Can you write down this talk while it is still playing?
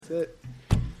it.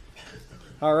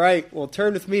 All right, well,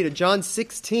 turn with me to John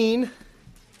 16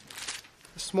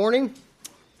 this morning.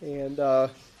 And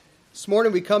this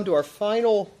morning we come to our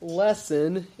final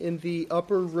lesson in the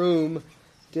upper room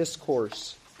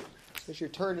discourse. As you're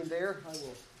turning there, I will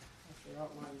have the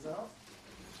outlines out.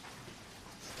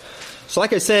 So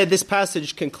like I said, this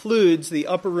passage concludes the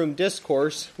upper room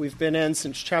discourse we've been in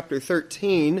since chapter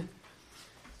 13.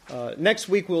 Next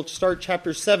week we'll start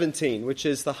chapter 17, which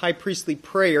is the high priestly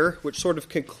prayer, which sort of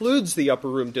concludes the upper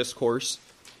room discourse.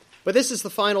 But this is the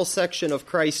final section of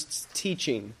Christ's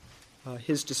teaching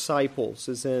his disciples,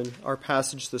 as in our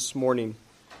passage this morning.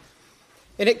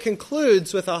 And it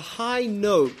concludes with a high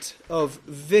note of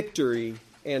victory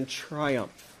and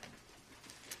triumph.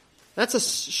 That's a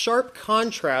sharp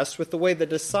contrast with the way the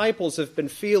disciples have been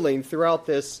feeling throughout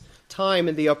this time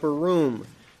in the upper room.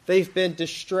 They've been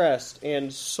distressed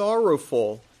and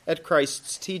sorrowful at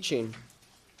Christ's teaching.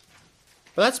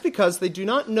 But that's because they do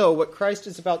not know what Christ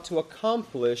is about to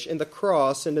accomplish in the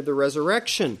cross and in the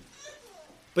resurrection.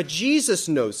 But Jesus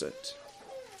knows it.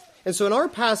 And so in our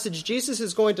passage, Jesus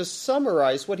is going to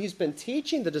summarize what he's been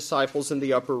teaching the disciples in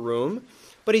the upper room,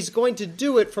 but he's going to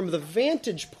do it from the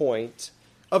vantage point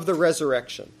of the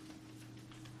resurrection.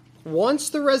 Once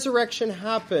the resurrection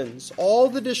happens, all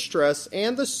the distress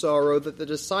and the sorrow that the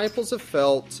disciples have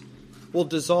felt will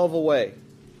dissolve away.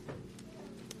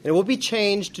 And it will be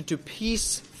changed into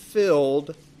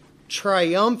peace-filled,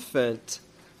 triumphant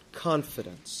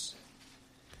confidence.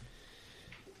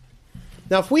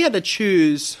 Now, if we had to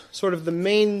choose sort of the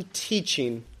main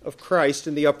teaching of Christ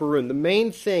in the upper room, the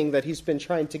main thing that he's been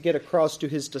trying to get across to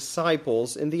his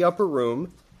disciples in the upper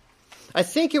room, I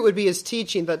think it would be his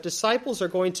teaching that disciples are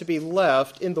going to be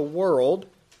left in the world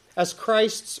as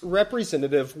Christ's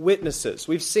representative witnesses.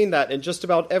 We've seen that in just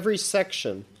about every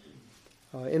section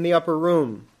in the upper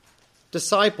room.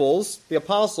 Disciples, the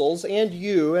apostles, and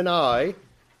you and I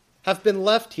have been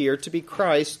left here to be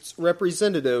Christ's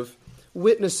representative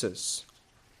witnesses.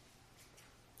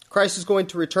 Christ is going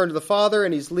to return to the Father,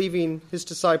 and he's leaving his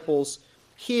disciples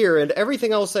here, and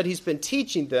everything else that he's been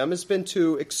teaching them has been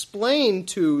to explain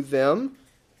to them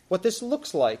what this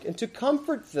looks like and to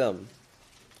comfort them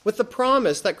with the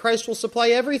promise that Christ will supply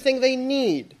everything they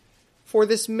need for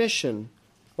this mission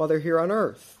while they're here on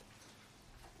earth.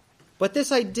 But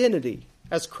this identity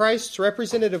as Christ's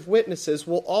representative witnesses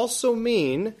will also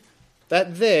mean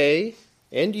that they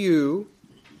and you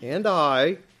and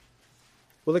I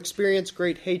will experience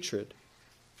great hatred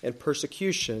and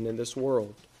persecution in this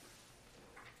world.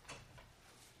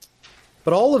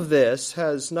 But all of this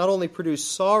has not only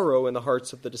produced sorrow in the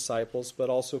hearts of the disciples, but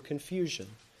also confusion.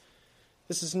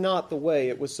 This is not the way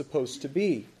it was supposed to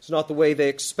be. It's not the way they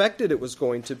expected it was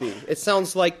going to be. It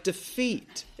sounds like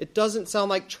defeat. It doesn't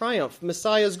sound like triumph.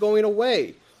 Messiah is going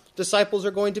away. Disciples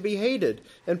are going to be hated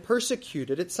and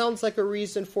persecuted. It sounds like a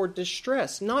reason for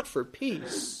distress, not for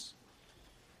peace.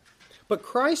 But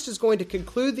Christ is going to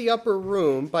conclude the upper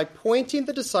room by pointing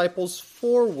the disciples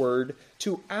forward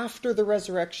to after the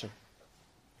resurrection.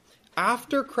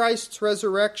 After Christ's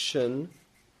resurrection,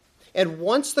 and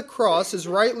once the cross is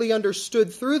rightly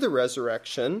understood through the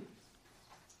resurrection,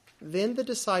 then the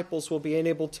disciples will be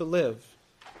able to live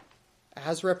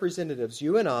as representatives,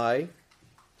 you and I,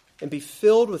 and be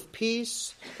filled with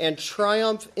peace and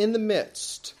triumph in the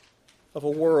midst of a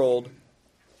world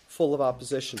full of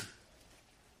opposition.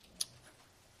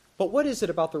 But what is it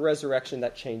about the resurrection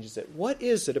that changes it? What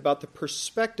is it about the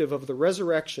perspective of the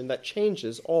resurrection that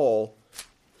changes all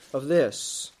of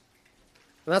this?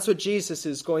 And that's what Jesus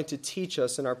is going to teach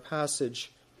us in our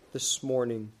passage this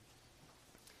morning.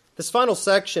 This final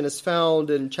section is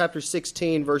found in chapter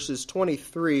 16, verses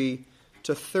 23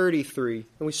 to 33.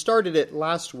 And we started it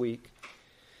last week.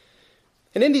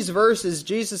 And in these verses,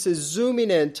 Jesus is zooming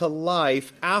into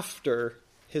life after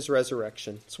his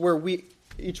resurrection. It's where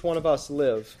each one of us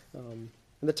live, in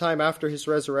the time after his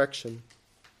resurrection.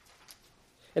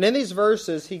 And in these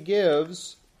verses, he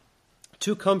gives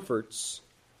two comforts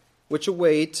which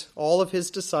await all of his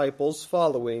disciples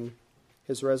following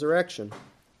his resurrection.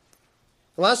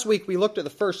 Last week we looked at the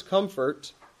first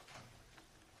comfort.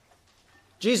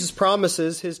 Jesus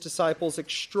promises his disciples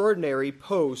extraordinary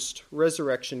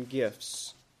post-resurrection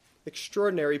gifts.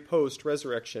 Extraordinary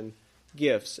post-resurrection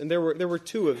gifts. And there were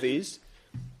two of these.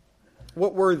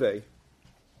 What were they?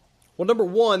 Well, number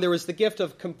one, there was the gift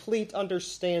of complete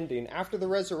understanding. After the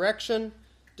resurrection,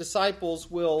 disciples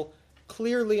will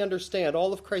clearly understand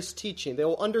all of Christ's teaching. They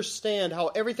will understand how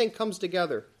everything comes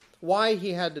together, why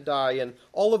he had to die, and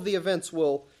all of the events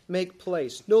will make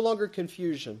place. No longer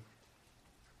confusion.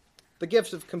 The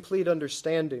gift of complete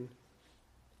understanding.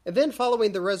 And then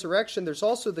following the resurrection, there's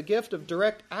also the gift of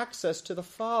direct access to the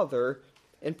Father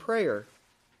in prayer.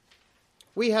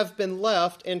 We have been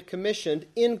left and commissioned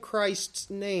in Christ's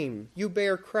name. You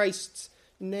bear Christ's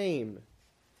name.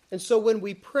 And so when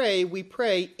we pray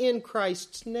in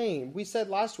Christ's name. We said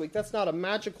last week, that's not a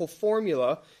magical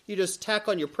formula you just tack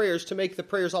on your prayers to make the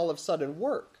prayers all of a sudden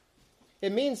work.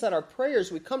 It means that our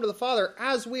prayers, we come to the Father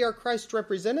as we are Christ's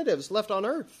representatives left on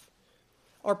earth.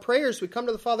 Our prayers, we come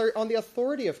to the Father on the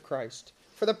authority of Christ,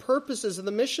 for the purposes and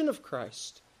the mission of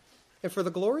Christ, and for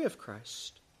the glory of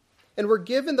Christ. And we're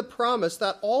given the promise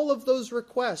that all of those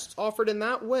requests offered in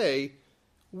that way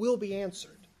will be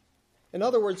answered. In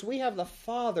other words, we have the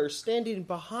Father standing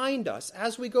behind us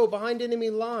as we go behind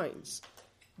enemy lines,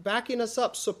 backing us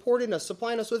up, supporting us,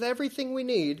 supplying us with everything we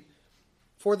need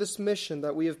for this mission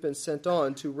that we have been sent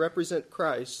on to represent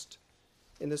Christ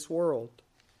in this world.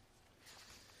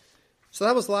 So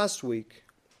that was last week.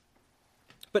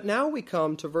 But now we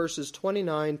come to verses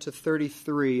 29 to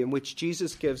 33, in which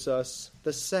Jesus gives us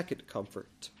the second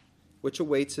comfort, which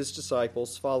awaits his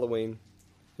disciples following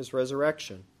his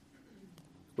resurrection,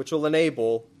 which will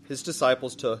enable his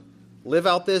disciples to live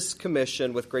out this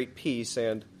commission with great peace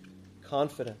and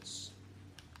confidence.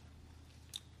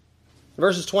 In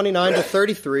verses 29 to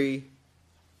 33,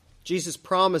 Jesus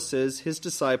promises his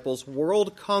disciples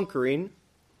world-conquering,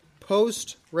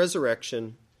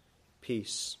 post-resurrection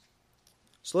peace.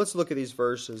 So let's look at these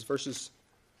verses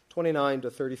 29 to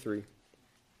 33.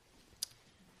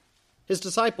 His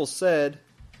disciples said,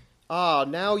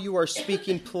 now you are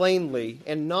speaking plainly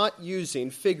and not using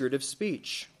figurative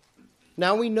speech.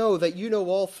 Now we know that you know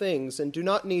all things and do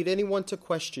not need anyone to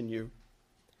question you.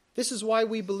 This is why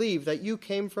we believe that you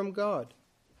came from God.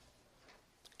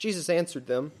 Jesus answered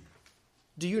them,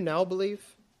 do you now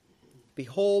believe?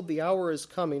 Behold, the hour is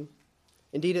coming.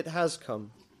 Indeed, it has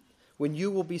come, when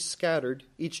you will be scattered,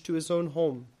 each to his own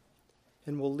home,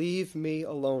 and will leave me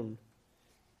alone.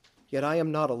 Yet I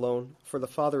am not alone, for the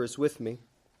Father is with me.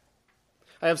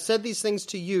 I have said these things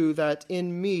to you, that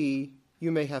in me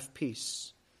you may have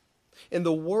peace. In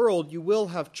the world you will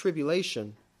have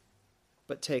tribulation,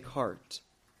 but take heart.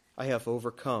 I have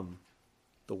overcome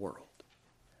the world.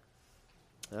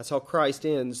 And that's how Christ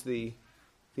ends the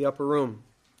upper room.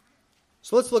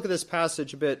 So let's look at this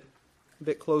passage a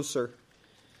bit closer.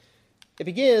 It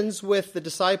begins with the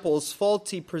disciples'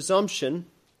 faulty presumption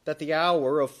that the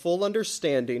hour of full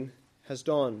understanding has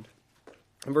dawned,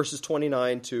 in verses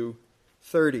 29 to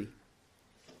 30.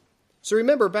 So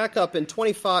remember, back up in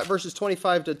verses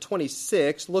 25 to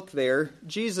 26, look there,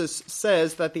 Jesus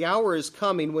says that the hour is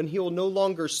coming when he will no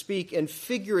longer speak in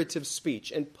figurative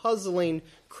speech and puzzling,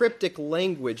 cryptic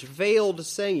language, veiled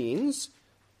sayings,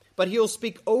 but he'll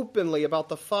speak openly about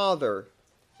the Father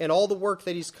and all the work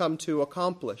that he's come to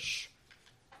accomplish.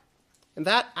 And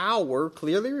that hour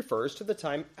clearly refers to the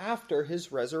time after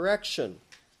his resurrection.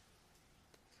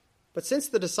 But since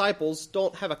the disciples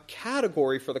don't have a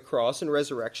category for the cross and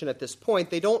resurrection at this point,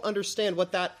 they don't understand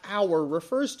what that hour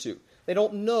refers to. They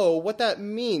don't know what that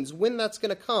means, when that's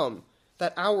going to come,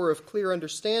 that hour of clear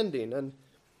understanding. And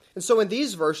so in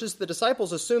these verses, the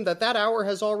disciples assume that hour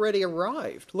has already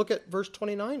arrived. Look at verse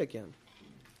 29 again.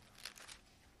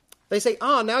 They say,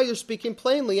 now you're speaking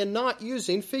plainly and not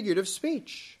using figurative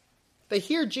speech. They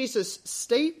hear Jesus'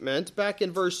 statement back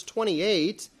in verse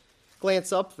 28,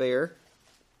 glance up there,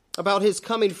 about his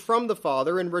coming from the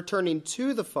Father and returning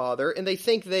to the Father, and they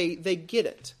think they get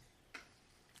it.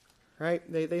 Right?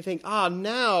 They think,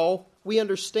 now we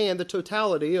understand the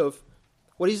totality of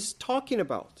what he's talking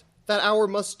about. That hour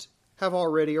must have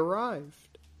already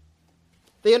arrived.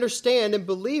 They understand and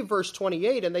believe verse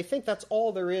 28, and they think that's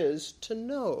all there is to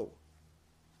know.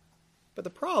 But the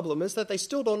problem is that they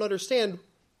still don't understand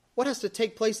what has to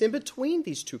take place in between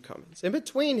these two comings, in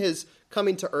between his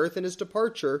coming to earth and his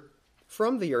departure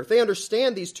from the earth. They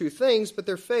understand these two things, but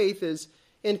their faith is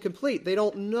incomplete. They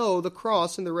don't know the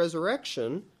cross and the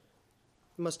resurrection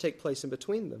that must take place in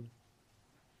between them.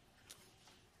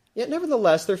 Yet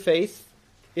nevertheless, their faith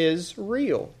is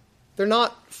real. They're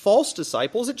not false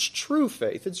disciples. It's true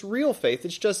faith. It's real faith.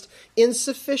 It's just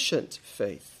insufficient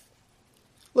faith.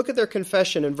 Look at their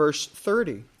confession in verse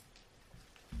 30.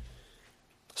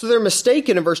 So they're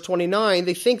mistaken in verse 29.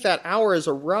 They think that hour has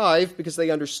arrived because they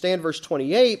understand verse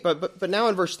 28. But now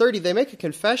in verse 30, they make a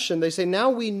confession. They say, now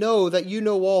we know that you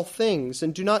know all things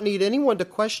and do not need anyone to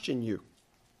question you.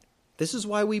 This is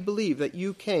why we believe that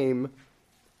you came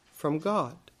from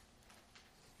God.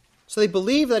 So they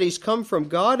believe that he's come from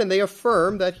God, and they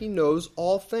affirm that he knows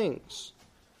all things.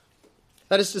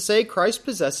 That is to say, Christ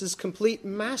possesses complete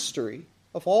mastery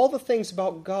of all the things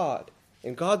about God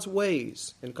and God's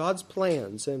ways and God's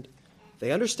plans, and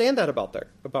They understand that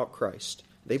about Christ.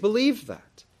 They believe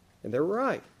that, and they're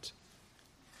right.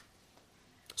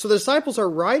 So the disciples are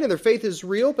right and their faith is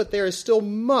real, but there is still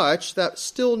much that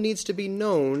still needs to be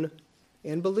known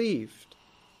and believed.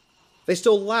 They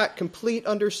still lack complete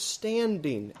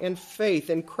understanding and faith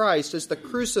in Christ as the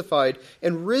crucified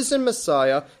and risen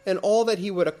Messiah and all that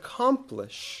he would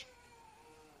accomplish.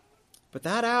 But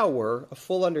that hour of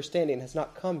full understanding has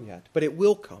not come yet, but it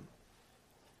will come.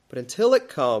 But until it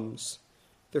comes,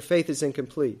 their faith is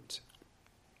incomplete.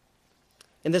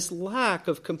 And this lack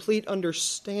of complete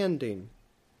understanding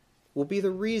will be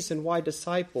the reason why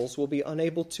disciples will be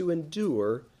unable to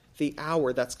endure the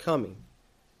hour that's coming.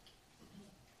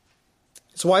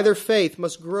 It's why their faith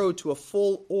must grow to a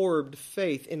full-orbed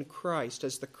faith in Christ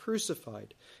as the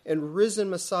crucified and risen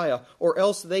Messiah, or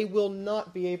else they will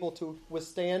not be able to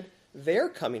withstand their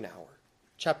coming hour.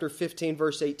 Chapter 15,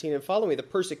 verse 18 and following, the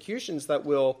persecutions that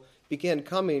will begin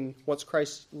coming once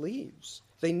Christ leaves.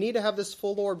 They need to have this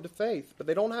full-orbed faith, but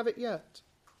they don't have it yet.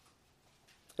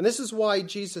 And this is why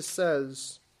Jesus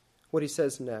says what he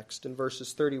says next in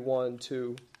verses 31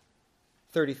 to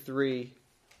 33.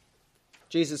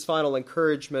 Jesus' final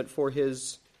encouragement for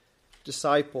his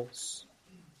disciples.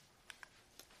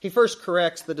 He first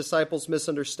corrects the disciples'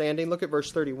 misunderstanding. Look at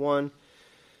verse 31.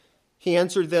 He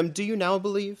answered them, "Do you now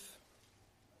believe?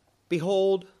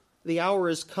 Behold, the hour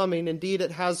is coming, indeed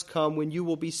it has come, when you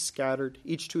will be scattered,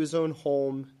 each to his own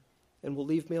home, and will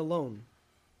leave me alone.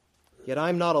 Yet I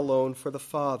am not alone, for the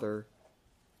Father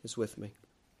is with me."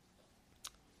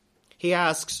 He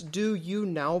asks, "Do you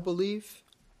now believe?"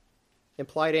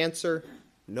 Implied answer,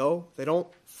 no, they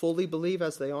don't fully believe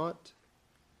as they ought.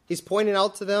 He's pointing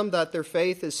out to them that their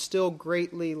faith is still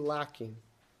greatly lacking.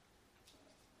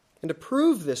 And to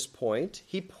prove this point,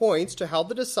 he points to how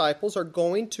the disciples are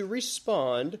going to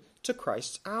respond to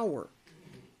Christ's hour.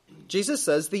 Jesus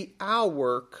says the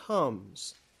hour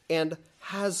comes and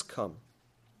has come.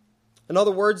 In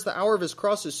other words, the hour of his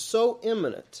cross is so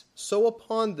imminent, so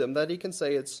upon them, that he can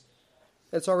say it's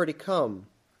already come.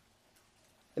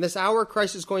 In this hour,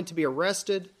 Christ is going to be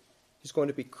arrested. He's going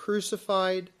to be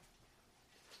crucified.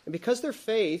 And because their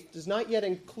faith does not yet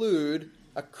include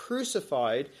a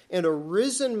crucified and a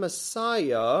risen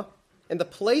Messiah in the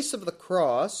place of the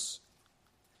cross,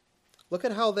 look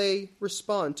at how they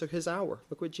respond to his hour.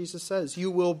 Look what Jesus says. "You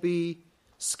will be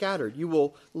scattered. You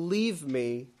will leave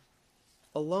me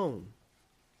alone.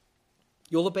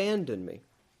 You'll abandon me."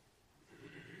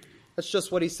 That's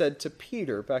just what he said to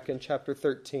Peter back in chapter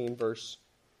 13, verse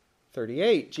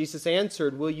 38. Jesus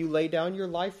answered, "Will you lay down your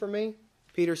life for me?"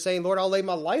 Peter saying, "Lord, I'll lay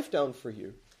my life down for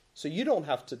you, so you don't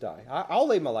have to die. I'll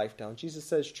lay my life down." Jesus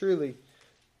says, "Truly,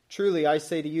 truly, I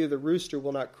say to you, the rooster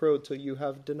will not crow till you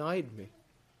have denied me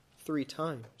 3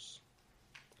 times.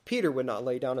 Peter would not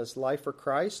lay down his life for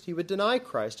Christ. He would deny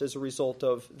Christ as a result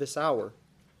of this hour.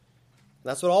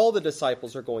 That's what all the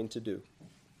disciples are going to do.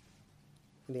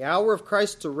 In the hour of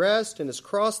Christ's arrest and his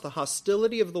cross, the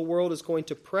hostility of the world is going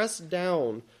to press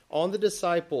down on the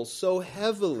disciples so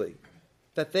heavily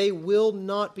that they will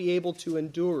not be able to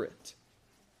endure it,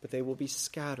 but they will be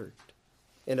scattered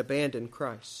and abandon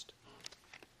Christ.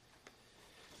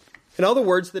 In other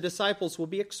words, the disciples will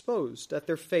be exposed that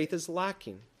their faith is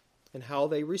lacking in how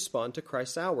they respond to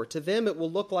Christ's hour. To them, it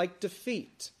will look like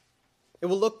defeat. It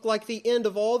will look like the end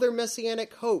of all their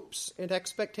messianic hopes and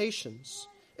expectations.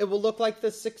 It will look like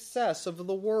the success of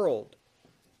the world.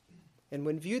 And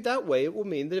when viewed that way, it will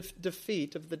mean the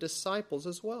defeat of the disciples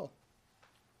as well.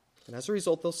 And as a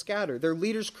result, they'll scatter. Their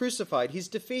leader's crucified. He's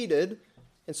defeated,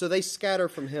 and so they scatter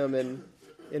from him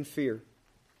in fear.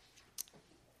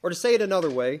 Or to say it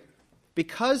another way,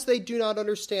 because they do not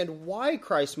understand why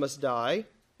Christ must die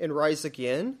and rise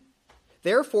again,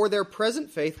 therefore their present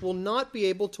faith will not be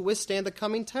able to withstand the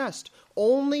coming test.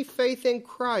 Only faith in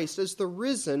Christ as the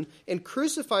risen and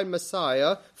crucified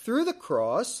Messiah through the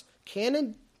cross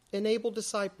can enable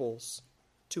disciples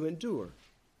to endure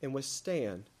and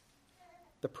withstand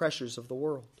the pressures of the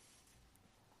world.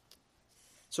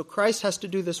 So Christ has to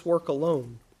do this work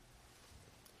alone.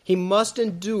 He must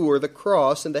endure the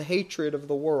cross and the hatred of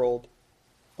the world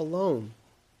alone.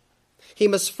 He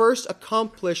must first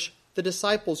accomplish the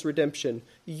disciples' redemption,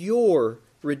 your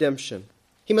redemption.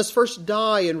 He must first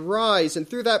die and rise, and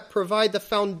through that provide the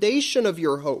foundation of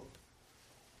your hope.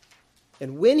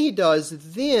 And when he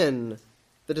does, then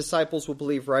the disciples will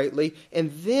believe rightly,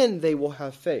 and then they will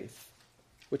have faith,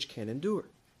 which can endure.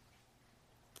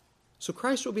 So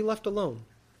Christ will be left alone.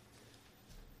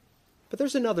 But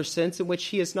there's another sense in which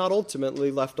he is not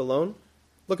ultimately left alone.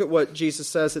 Look at what Jesus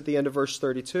says at the end of verse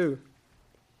 32.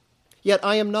 "Yet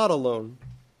I am not alone,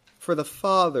 for the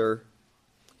Father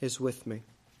is with me."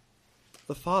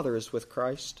 the Father is with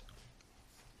Christ.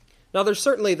 Now, there's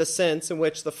certainly the sense in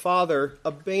which the Father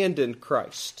abandoned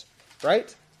Christ,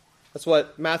 right? That's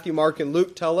what Matthew, Mark, and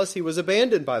Luke tell us. He was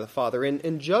abandoned by the Father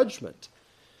in judgment.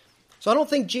 So I don't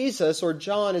think Jesus or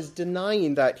John is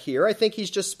denying that here. I think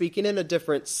he's just speaking in a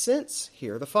different sense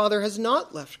here. The Father has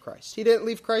not left Christ. He didn't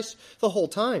leave Christ the whole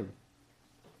time.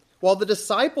 While the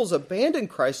disciples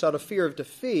abandoned Christ out of fear of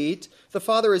defeat, the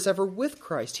Father is ever with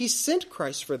Christ. He sent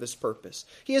Christ for this purpose.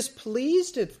 He is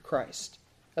pleased with Christ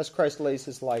as Christ lays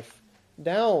his life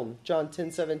down. John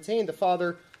 10:17, the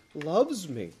Father loves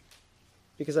me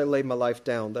because I laid my life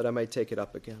down that I might take it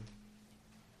up again.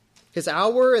 His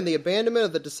hour and the abandonment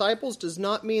of the disciples does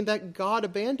not mean that God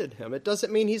abandoned him. It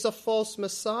doesn't mean he's a false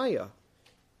Messiah.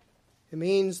 It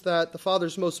means that the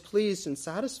Father's most pleased and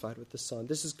satisfied with the Son.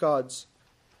 This is God's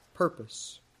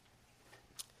purpose.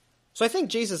 So I think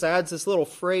Jesus adds this little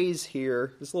phrase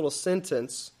here, this little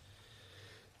sentence,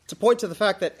 to point to the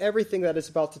fact that everything that is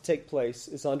about to take place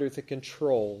is under the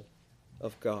control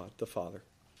of God, the Father.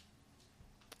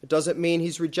 It doesn't mean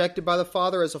he's rejected by the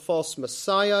Father as a false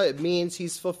Messiah. It means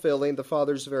he's fulfilling the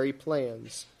Father's very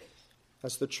plans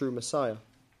as the true Messiah.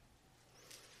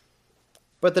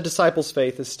 But the disciples'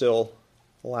 faith is still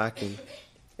lacking.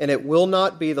 And it will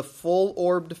not be the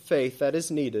full-orbed faith that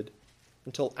is needed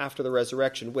until after the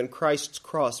resurrection, when Christ's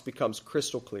cross becomes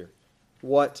crystal clear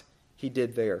what he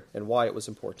did there and why it was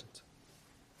important.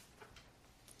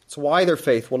 It's why their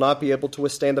faith will not be able to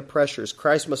withstand the pressures.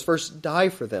 Christ must first die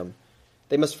for them.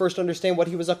 They must first understand what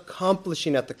he was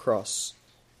accomplishing at the cross.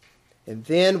 And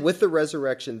then, with the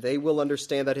resurrection, they will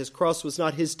understand that his cross was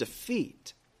not his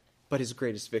defeat, but his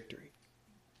greatest victory.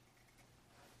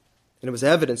 And it was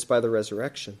evidenced by the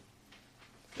resurrection.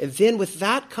 And then with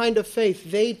that kind of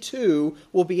faith, they too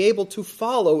will be able to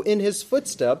follow in his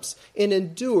footsteps and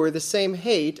endure the same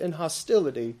hate and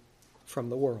hostility from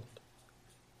the world.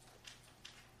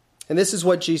 And this is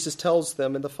what Jesus tells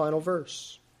them in the final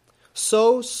verse.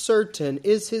 So certain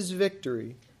is his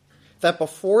victory that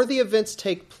before the events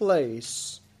take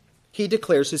place, he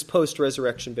declares his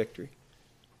post-resurrection victory.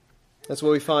 That's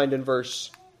what we find in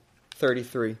verse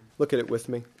 33. Look at it with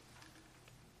me.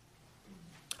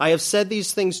 I have said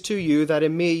these things to you that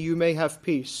in me you may have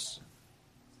peace.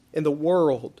 In the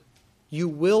world you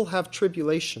will have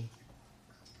tribulation.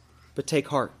 But take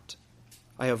heart,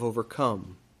 I have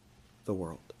overcome the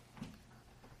world.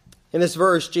 In this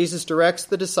verse, Jesus directs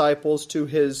the disciples to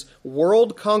his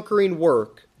world-conquering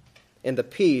work and the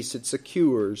peace it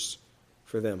secures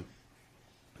for them.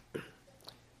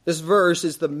 This verse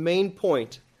is the main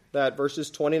point that verses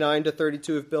 29 to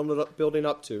 32 have building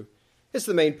up to. It's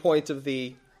the main point of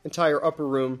the entire upper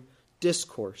room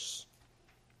discourse.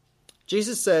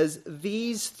 Jesus says,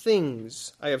 these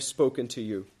things I have spoken to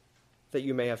you, that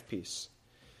you may have peace.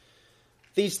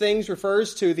 These things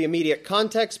refers to the immediate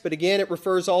context, but again, it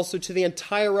refers also to the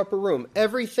entire upper room.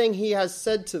 Everything he has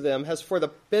said to them has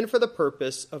been for the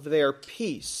purpose of their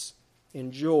peace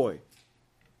and joy.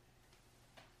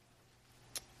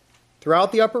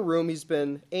 Throughout the upper room, he's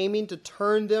been aiming to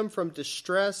turn them from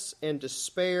distress and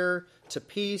despair to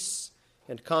peace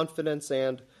and confidence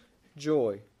and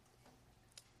joy.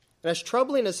 And as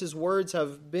troubling as his words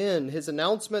have been, his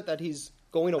announcement that he's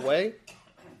going away,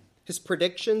 his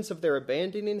predictions of their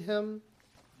abandoning him,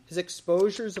 his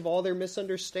exposures of all their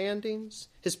misunderstandings,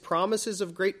 his promises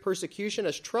of great persecution,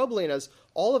 as troubling as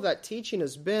all of that teaching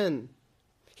has been,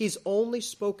 he's only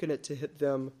spoken it to hit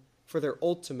them for their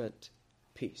ultimate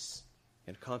peace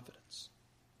and confidence.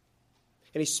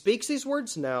 And he speaks these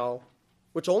words now,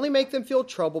 which only make them feel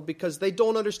troubled because they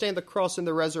don't understand the cross and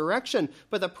the resurrection.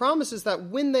 But the promise is that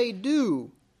when they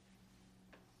do,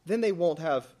 then they won't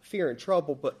have fear and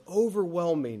trouble, but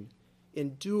overwhelming,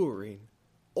 enduring,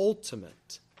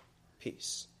 ultimate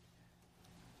peace.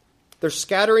 Their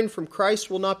scattering from Christ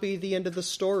will not be the end of the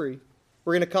story.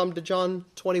 We're going to come to John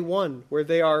 21, where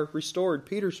they are restored.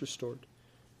 Peter's restored.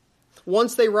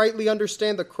 Once they rightly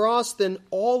understand the cross, then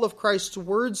all of Christ's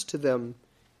words to them,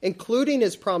 including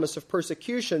his promise of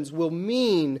persecutions, will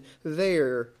mean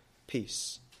their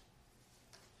peace.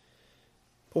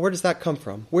 But where does that come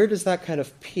from? Where does that kind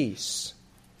of peace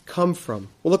come from?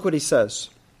 Well, look what he says.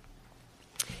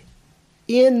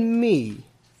 In me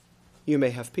you may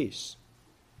have peace.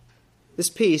 This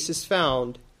peace is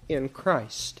found in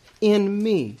Christ, in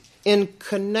me, in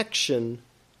connection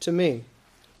to me,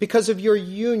 because of your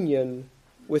union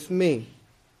with me.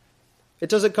 It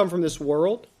doesn't come from this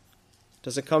world. It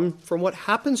doesn't come from what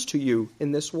happens to you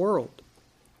in this world.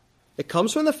 It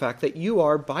comes from the fact that you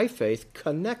are, by faith,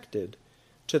 connected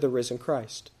to the risen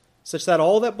Christ, such that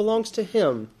all that belongs to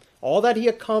him, all that he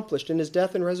accomplished in his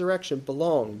death and resurrection,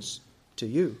 belongs to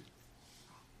you.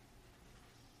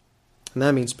 And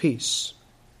that means peace.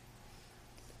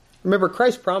 Remember,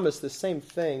 Christ promised the same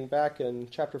thing back in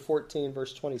chapter 14,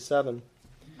 verse 27.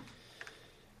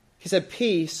 He said,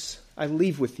 "Peace I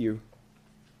leave with you.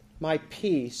 My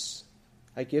peace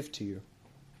I give to you.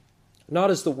 Not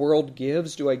as the world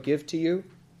gives do I give to you.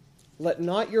 Let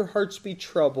not your hearts be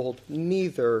troubled,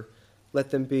 neither let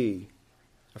them be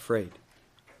afraid."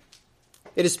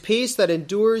 It is peace that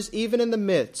endures even in the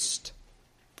midst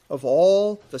of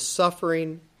all the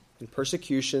suffering and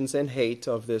persecutions and hate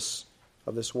of this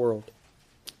world.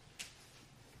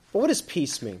 But what does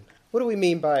peace mean? What do we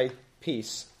mean by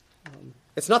peace?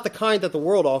 It's not the kind that the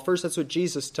world offers. That's what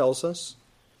Jesus tells us.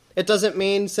 It doesn't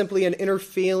mean simply an inner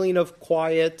feeling of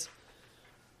quiet.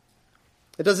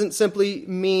 It doesn't simply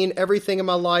mean everything in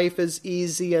my life is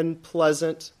easy and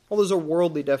pleasant. All those are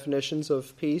worldly definitions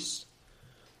of peace.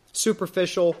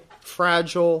 Superficial,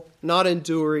 fragile, not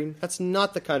enduring. That's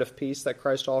not the kind of peace that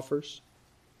Christ offers.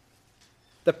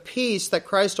 The peace that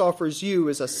Christ offers you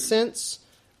is a sense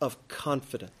of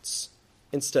confidence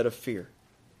instead of fear.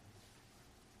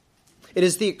 It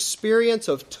is the experience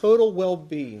of total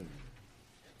well-being,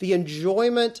 the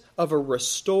enjoyment of a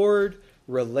restored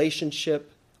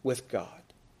relationship with God.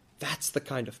 That's the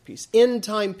kind of peace,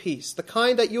 end-time peace, the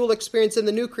kind that you will experience in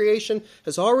the new creation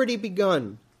has already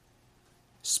begun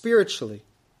spiritually.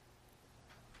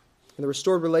 In the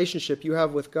restored relationship you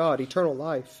have with God, eternal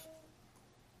life.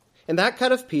 And that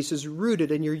kind of peace is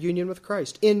rooted in your union with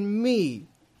Christ. In me,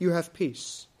 you have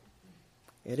peace.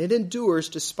 And it endures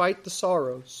despite the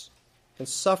sorrows and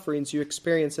sufferings you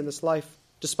experience in this life,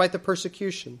 despite the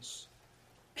persecutions.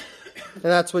 And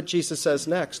that's what Jesus says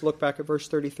next. Look back at verse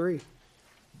 33.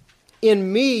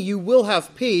 In me, you will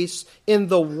have peace. In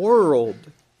the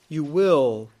world, you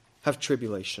will have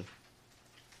tribulation.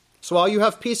 So while you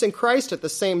have peace in Christ, at the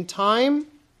same time,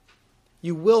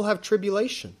 you will have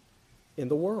tribulation in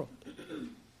the world.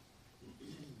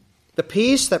 The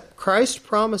peace that Christ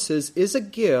promises is a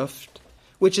gift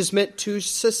which is meant to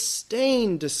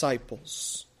sustain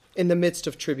disciples in the midst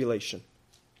of tribulation.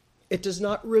 It does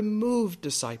not remove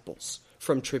disciples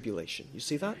from tribulation. You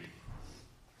see that?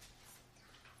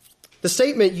 The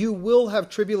statement, "you will have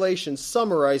tribulation,"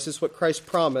 summarizes what Christ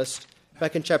promised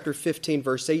back in chapter 15,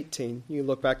 verse 18. You can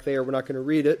look back there. We're not going to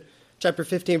read it. Chapter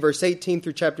 15, verse 18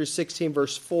 through chapter 16,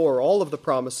 verse 4, all of the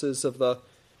promises of the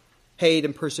hate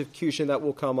and persecution that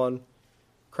will come on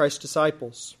Christ's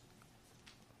disciples.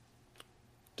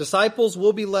 Disciples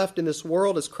will be left in this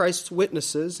world as Christ's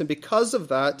witnesses, and because of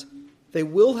that, they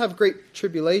will have great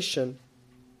tribulation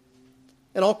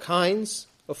in all kinds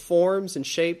of forms and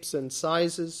shapes and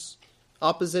sizes,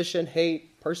 opposition,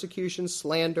 hate, persecution,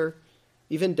 slander,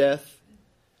 even death.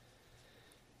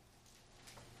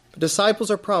 But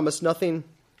disciples are promised nothing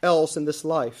else in this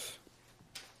life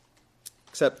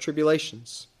except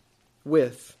tribulations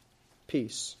with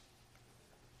peace.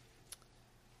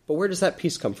 But where does that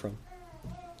peace come from?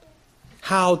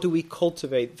 How do we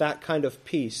cultivate that kind of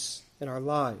peace in our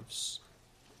lives?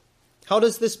 How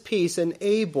does this peace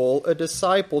enable a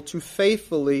disciple to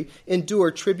faithfully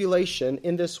endure tribulation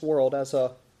in this world as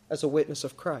a witness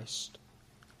of Christ?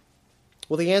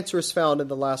 Well, the answer is found in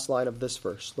the last line of this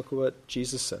verse. Look at what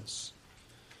Jesus says.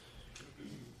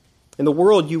 In the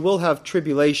world you will have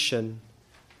tribulation,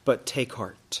 but take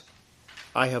heart.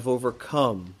 I have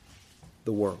overcome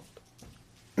the world.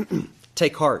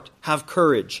 Take heart. Have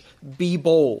courage. Be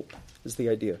bold is the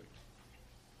idea.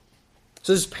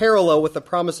 So this is parallel with the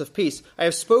promise of peace. I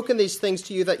have spoken these things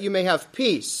to you that you may have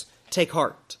peace. Take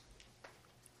heart.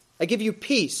 I give you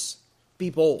peace. Be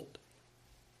bold.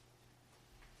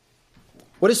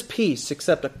 What is peace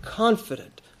except a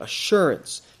confident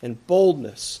assurance and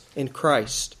boldness in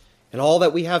Christ and all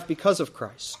that we have because of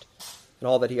Christ and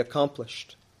all that He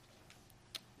accomplished?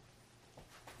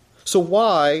 So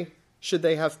why should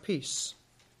they have peace?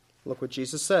 Look what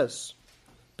Jesus says.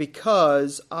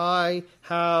 Because I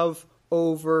have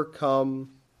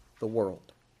overcome the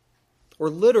world. Or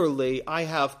literally, I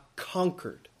have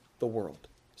conquered the world.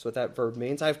 That's what that verb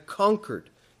means. I have conquered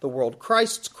the world.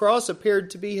 Christ's cross appeared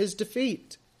to be His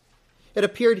defeat. It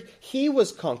appeared He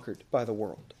was conquered by the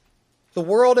world. The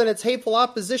world and its hateful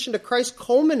opposition to Christ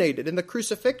culminated in the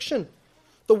crucifixion.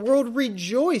 The world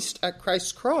rejoiced at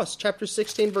Christ's cross. Chapter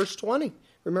 16, verse 20.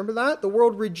 Remember that? The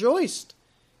world rejoiced.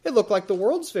 It looked like the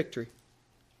world's victory.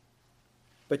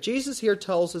 But Jesus here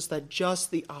tells us that just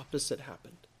the opposite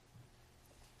happened.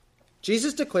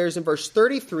 Jesus declares in verse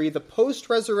 33 the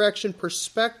post-resurrection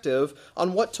perspective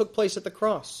on what took place at the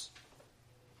cross,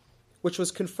 which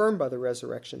was confirmed by the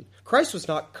resurrection. Christ was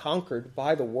not conquered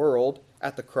by the world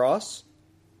at the cross.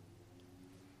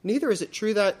 Neither is it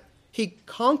true that He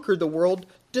conquered the world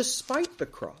despite the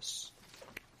cross.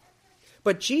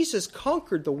 But Jesus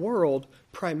conquered the world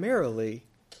primarily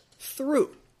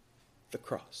through the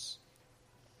cross.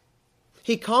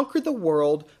 He conquered the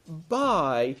world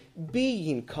by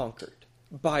being conquered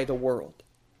by the world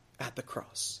at the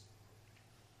cross.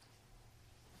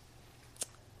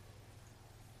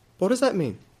 What does that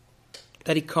mean?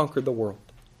 That he conquered the world.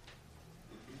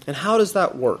 And how does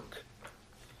that work?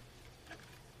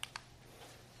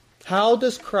 How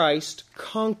does Christ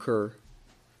conquer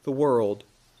the world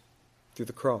through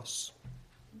the cross?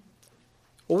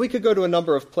 Well, we could go to a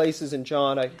number of places in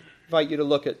John. I invite you to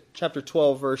look at chapter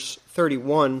 12, verse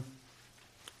 31,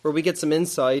 where we get some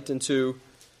insight into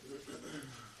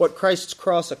what Christ's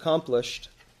cross accomplished.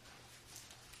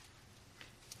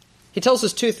 He tells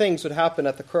us two things would happen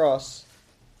at the cross.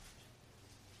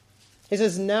 He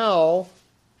says, now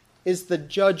is the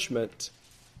judgment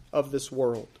of this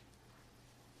world.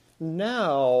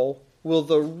 Now will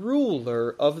the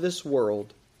ruler of this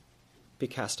world be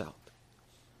cast out.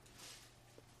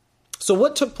 So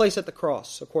what took place at the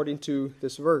cross, according to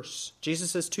this verse?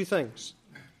 Jesus says two things.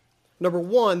 Number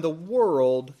one, the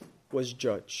world was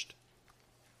judged.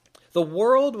 The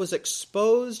world was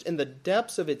exposed in the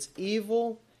depths of its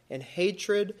evil and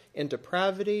hatred and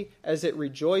depravity as it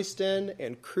rejoiced in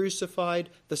and crucified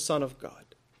the Son of God.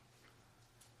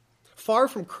 Far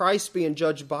from Christ being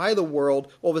judged by the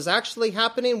world, what was actually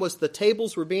happening was the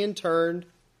tables were being turned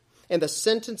and the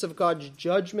sentence of God's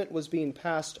judgment was being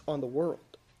passed on the world.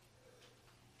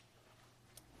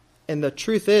 And the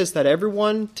truth is that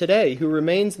everyone today who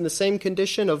remains in the same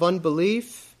condition of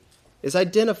unbelief is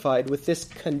identified with this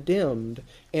condemned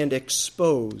and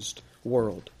exposed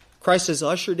world. Christ has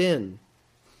ushered in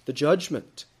the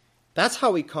judgment. That's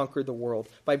how he conquered the world,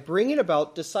 by bringing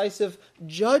about decisive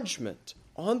judgment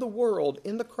on the world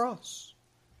in the cross.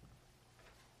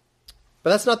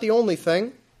 But that's not the only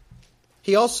thing.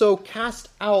 He also cast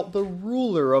out the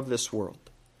ruler of this world.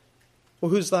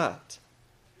 Well, who's that?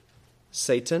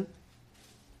 Satan.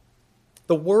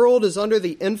 The world is under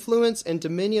the influence and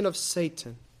dominion of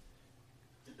Satan,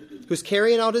 who's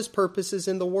carrying out his purposes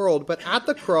in the world. But at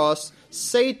the cross,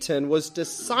 Satan was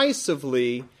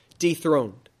decisively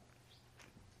dethroned.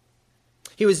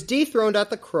 He was dethroned at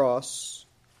the cross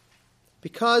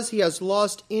because he has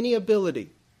lost any ability.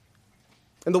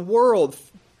 And the world,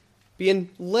 being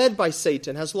led by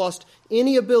Satan, has lost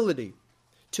any ability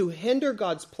to hinder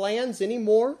God's plans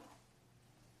anymore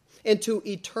and to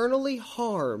eternally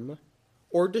harm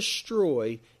or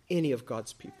destroy any of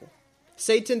God's people.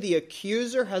 Satan, the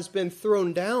accuser, has been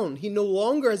thrown down. He no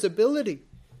longer has ability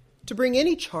to bring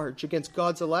any charge against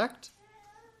God's elect.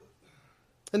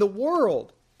 And the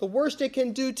world, the worst it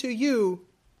can do to you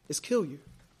is kill you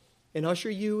and usher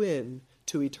you in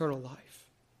to eternal life.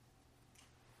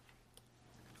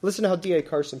 Listen to how D.A.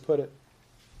 Carson put it.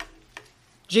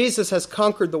 Jesus has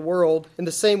conquered the world in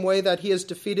the same way that he has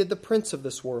defeated the prince of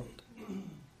this world.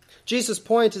 Jesus'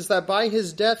 point is that by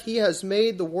his death he has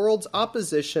made the world's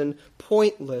opposition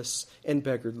pointless and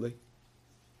beggarly.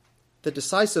 The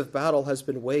decisive battle has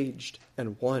been waged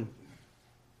and won.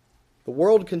 The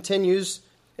world continues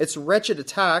its wretched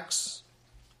attacks,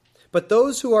 but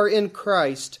those who are in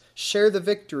Christ share the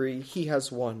victory he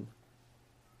has won.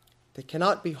 They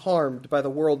cannot be harmed by the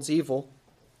world's evil,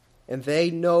 and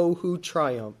they know who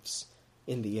triumphs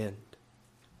in the end.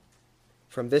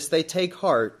 From this they take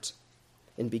heart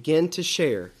and begin to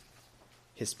share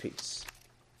his peace.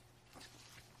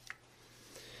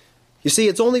 You see,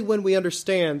 it's only when we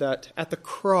understand that at the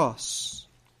cross,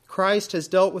 Christ has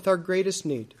dealt with our greatest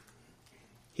need.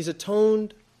 He's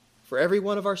atoned for every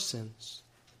one of our sins.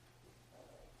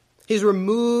 He's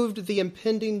removed the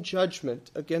impending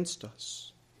judgment against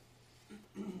us.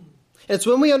 And it's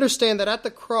when we understand that at the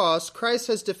cross, Christ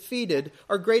has defeated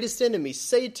our greatest enemy,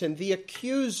 Satan, the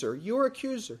accuser, your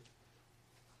accuser.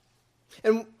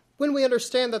 And when we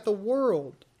understand that the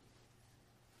world,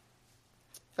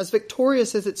 as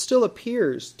victorious as it still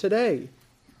appears today,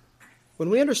 when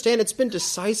we understand it's been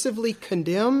decisively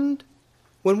condemned,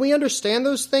 when we understand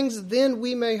those things, then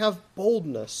we may have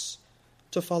boldness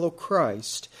to follow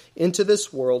Christ into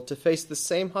this world to face the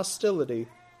same hostility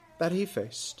that he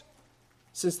faced,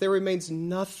 since there remains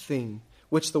nothing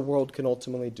which the world can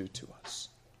ultimately do to us.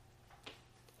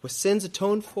 With sins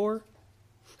atoned for,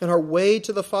 and our way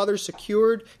to the Father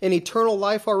secured, and eternal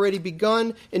life already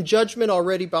begun, and judgment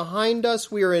already behind us,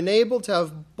 we are enabled to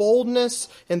have boldness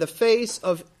in the face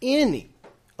of any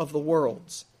of the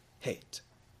world's hate.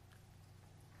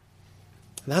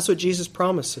 And that's what Jesus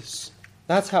promises.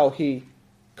 That's how he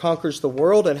conquers the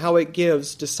world and how it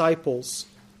gives disciples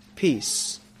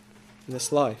peace in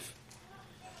this life.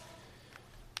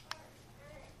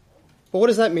 But what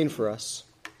does that mean for us?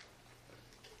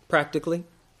 Practically,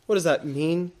 what does that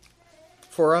mean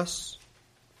for us?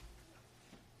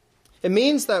 It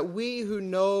means that we who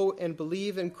know and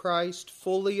believe in Christ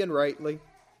fully and rightly,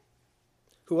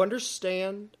 who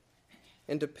understand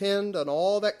and depend on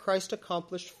all that Christ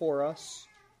accomplished for us,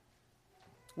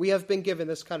 we have been given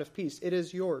this kind of peace. It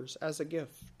is yours as a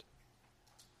gift.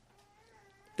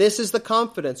 This is the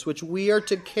confidence which we are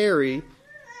to carry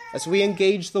as we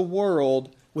engage the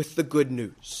world with the good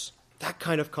news. That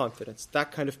kind of confidence,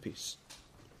 that kind of peace.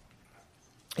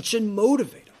 It should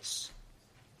motivate us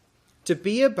to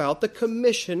be about the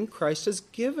commission Christ has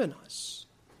given us,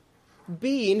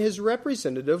 being his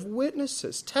representative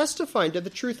witnesses, testifying to the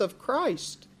truth of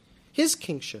Christ, his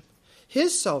kingship,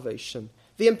 his salvation,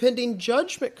 the impending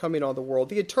judgment coming on the world,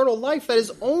 the eternal life that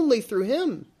is only through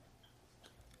him,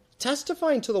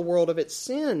 testifying to the world of its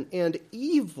sin and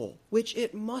evil, which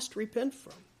it must repent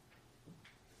from.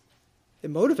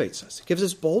 It motivates us. It gives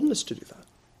us boldness to do that.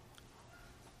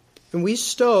 And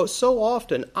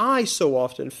I so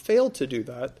often fail to do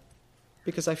that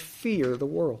because I fear the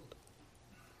world.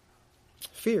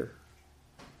 Fear.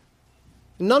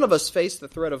 None of us face the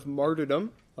threat of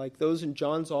martyrdom like those in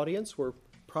John's audience were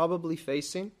probably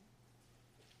facing.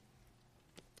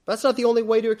 That's not the only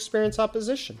way to experience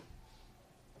opposition.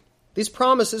 These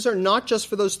promises are not just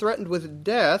for those threatened with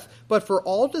death, but for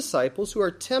all disciples who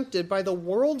are tempted by the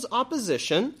world's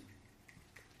opposition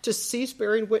to cease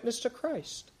bearing witness to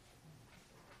Christ.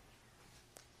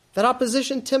 That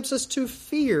opposition tempts us to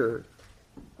fear,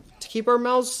 to keep our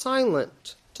mouths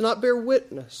silent, to not bear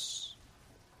witness.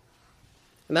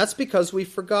 And that's because we've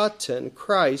forgotten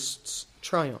Christ's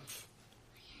triumph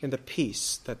and the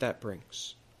peace that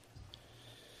brings.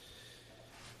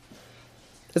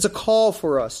 It's a call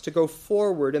for us to go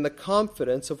forward in the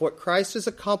confidence of what Christ has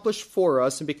accomplished for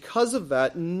us, and because of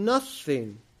that,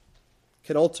 nothing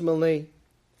can ultimately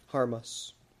harm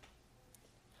us.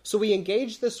 So we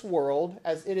engage this world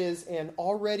as it is an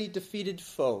already defeated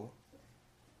foe.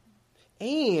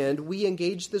 And we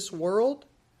engage this world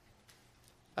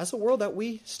as a world that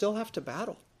we still have to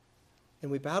battle.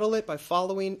 And we battle it by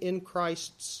following in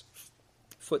Christ's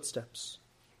footsteps.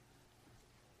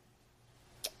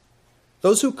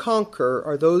 Those who conquer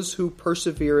are those who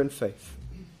persevere in faith,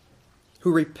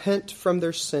 who repent from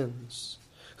their sins,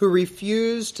 who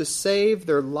refuse to save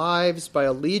their lives by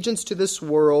allegiance to this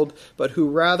world, but who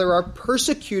rather are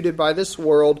persecuted by this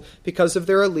world because of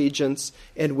their allegiance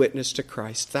and witness to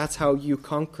Christ. That's how you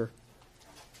conquer.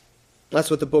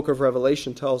 That's what the book of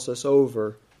Revelation tells us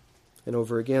over and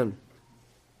over again.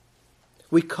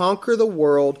 We conquer the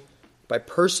world by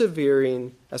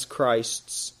persevering as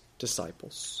Christ's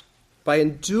disciples, by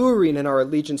enduring in our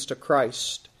allegiance to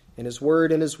Christ and his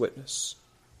word and his witness.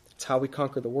 It's how we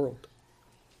conquer the world.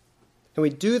 And we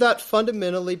do that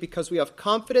fundamentally because we have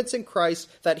confidence in Christ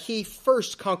that he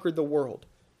first conquered the world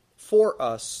for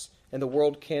us, and the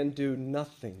world can do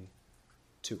nothing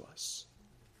to us.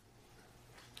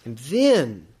 And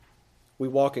then we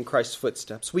walk in Christ's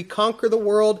footsteps. We conquer the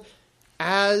world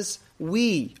as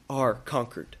we are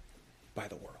conquered by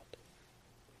the world.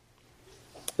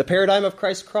 The paradigm of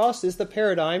Christ's cross is the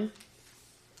paradigm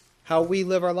how we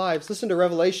live our lives. Listen to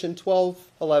Revelation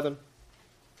 12:11.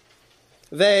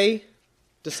 They,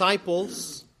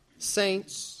 disciples,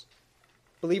 saints,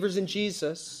 believers in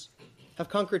Jesus, have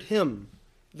conquered him,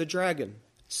 the dragon,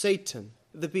 Satan,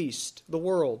 the beast, the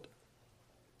world,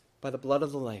 by the blood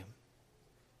of the Lamb,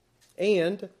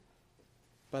 and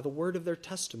by the word of their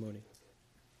testimony.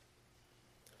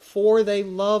 For they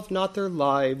love not their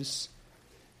lives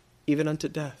even unto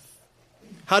death.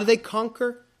 How do they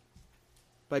conquer?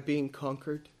 By being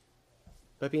conquered,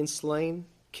 by being slain,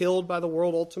 killed by the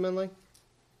world ultimately.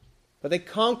 But they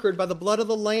conquered by the blood of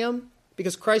the Lamb,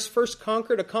 because Christ first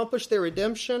conquered, accomplished their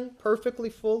redemption perfectly,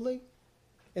 fully,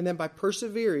 and then by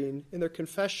persevering in their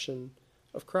confession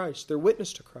of Christ, their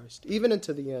witness to Christ, even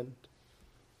unto the end.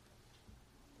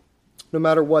 No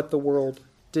matter what the world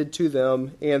did to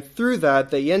them, and through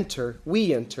that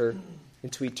we enter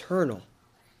into eternal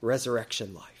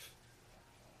resurrection life.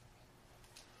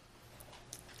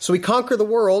 So we conquer the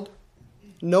world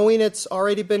knowing it's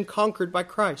already been conquered by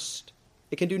Christ.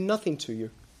 It can do nothing to you.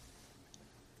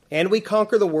 And we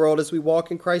conquer the world as we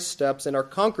walk in Christ's steps and are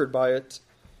conquered by it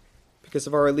because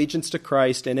of our allegiance to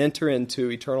Christ and enter into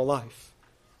eternal life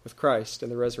with Christ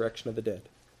and the resurrection of the dead.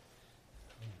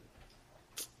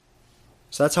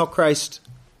 So that's how Christ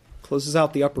closes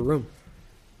out the upper room.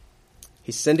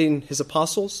 He's sending his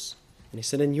apostles, and he's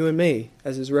sending you and me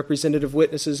as his representative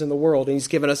witnesses in the world, and he's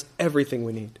given us everything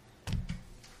we need.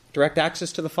 Direct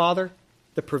access to the Father,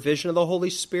 the provision of the Holy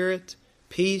Spirit,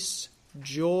 peace,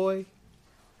 joy,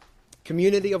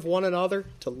 community of one another,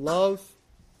 to love,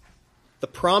 the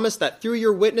promise that through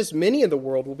your witness many in the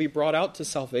world will be brought out to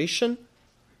salvation,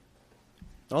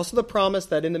 also the promise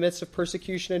that in the midst of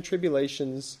persecution and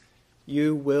tribulations,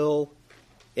 you will,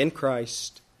 in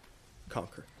Christ,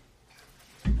 conquer.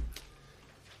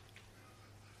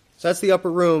 So that's the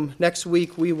upper room. Next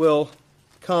week we will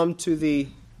come to the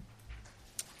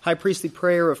high priestly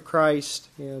prayer of Christ,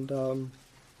 and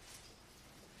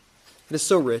it is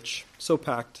so rich, so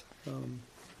packed.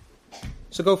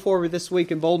 So go forward this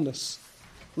week in boldness.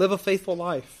 Live a faithful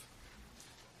life.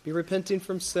 Be repenting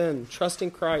from sin, trusting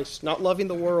Christ, not loving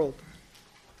the world,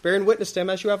 bearing witness to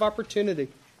Him as you have opportunity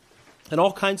in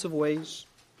all kinds of ways,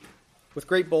 with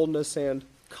great boldness and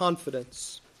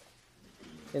confidence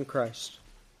in Christ.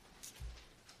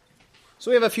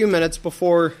 So we have a few minutes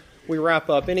before we wrap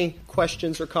up. Any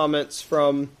questions or comments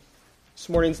from this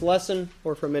morning's lesson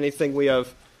or from anything we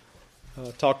have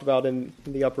talked about in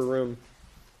the upper room?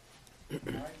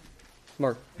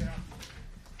 Mark. Yeah.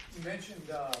 You mentioned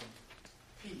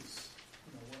peace,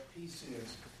 what peace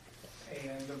is.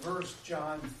 And the verse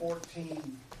John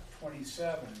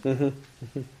 14:27.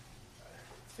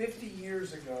 50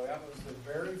 years ago, that was the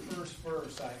very first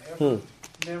verse I ever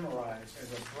memorized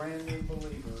as a brand new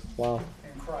believer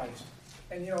in Christ.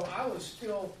 And I was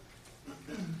still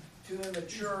too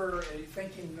immature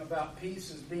thinking about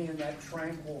peace as being that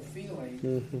tranquil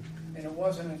feeling. And it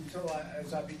wasn't until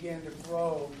as I began to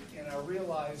grow and I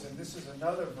realized, and this is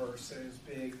another verse that is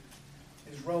big,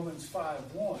 is Romans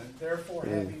 5:1. Therefore,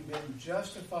 having been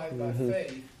justified by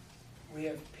faith, we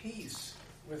have peace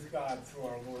with God through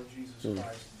our Lord Jesus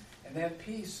Christ. And that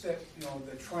peace, that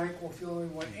the tranquil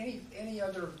feeling, when any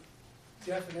other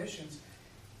definitions,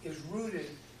 is rooted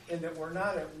in that we're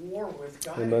not at war with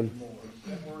God anymore,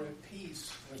 that we're at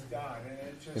peace with God. And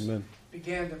it just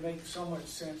began to make so much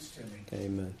sense to me.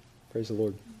 Amen. Praise the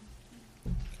Lord.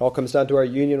 It all comes down to our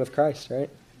union with Christ, right?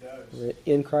 It does. We're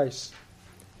in Christ.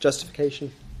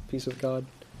 Justification, peace with God,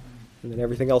 and then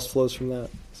everything else flows from that.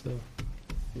 So,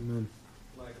 amen.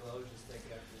 Michael, I was just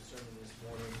thinking after the sermon this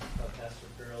morning about Pastor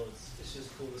Farrell, it's just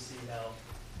cool to see how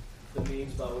the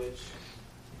means by which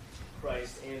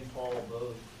Christ and Paul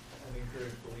both have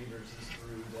encouraged believers is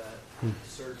through that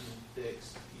certain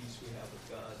fixed peace we have with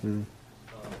God.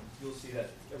 You'll see that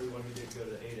everyone who did go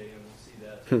to 8 a.m. will see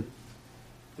that.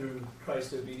 Through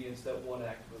Christ's obedience, that one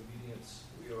act of obedience,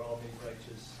 we are all made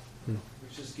righteous,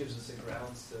 which just gives us a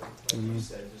grounds to, like you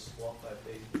said, just walk by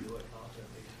faith and do it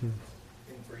confidently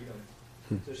in freedom.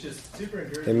 So it's just super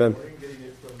encouraging. Amen. We're getting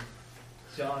it from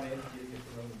John and getting it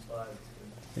from Romans 5.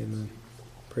 Amen.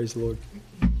 Praise the Lord.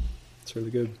 It's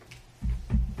really good.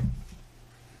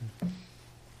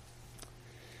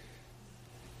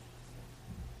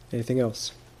 Anything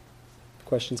else?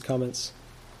 Questions, comments?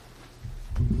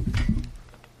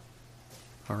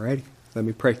 All righty. Let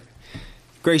me pray.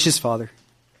 Gracious Father,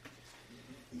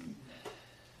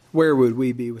 where would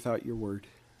we be without your word?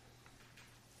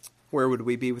 Where would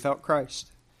we be without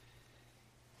Christ?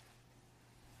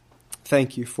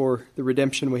 Thank you for the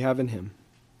redemption we have in him.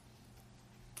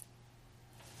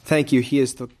 Thank you, he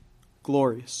is the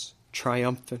glorious,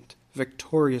 triumphant,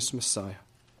 victorious Messiah.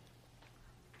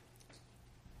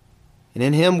 And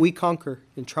in him we conquer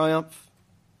in triumph.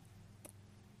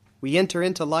 We enter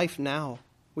into life now.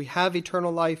 We have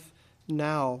eternal life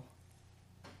now.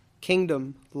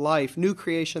 Kingdom life, new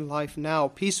creation life now.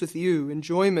 Peace with you,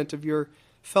 enjoyment of your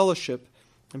fellowship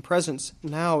and presence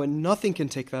now, and nothing can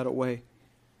take that away.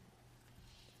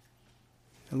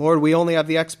 And Lord, we only have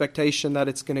the expectation that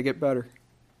it's going to get better.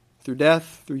 Through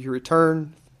death, through your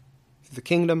return, through the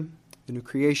kingdom, the new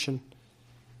creation.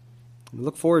 We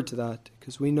look forward to that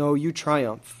because we know you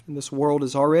triumph, and this world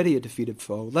is already a defeated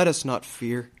foe. Let us not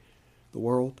fear the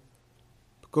world,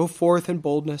 but go forth in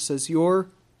boldness as your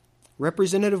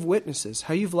representative witnesses,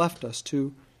 how you've left us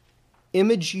to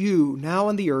image you now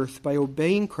on the earth by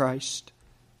obeying Christ,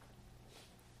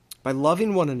 by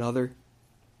loving one another,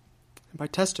 and by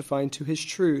testifying to his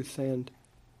truth and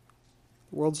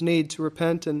the world's need to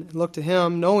repent and look to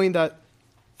him, knowing that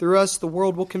through us the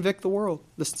world will convict the world.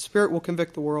 The Spirit will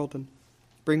convict the world and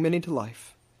bring many to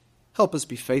life. Help us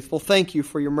be faithful. Thank you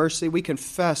for your mercy. We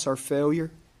confess our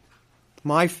failure,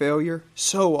 my failure,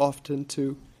 so often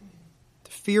to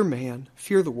fear man,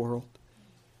 fear the world.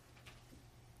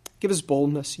 Give us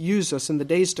boldness. Use us in the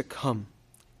days to come.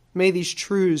 May these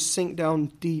truths sink down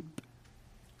deep,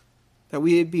 that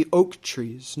we be oak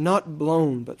trees, not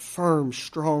blown, but firm,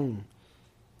 strong,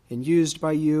 and used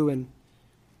by you and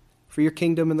for your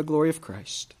kingdom and the glory of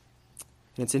Christ.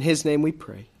 And it's in his name we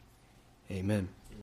pray. Amen.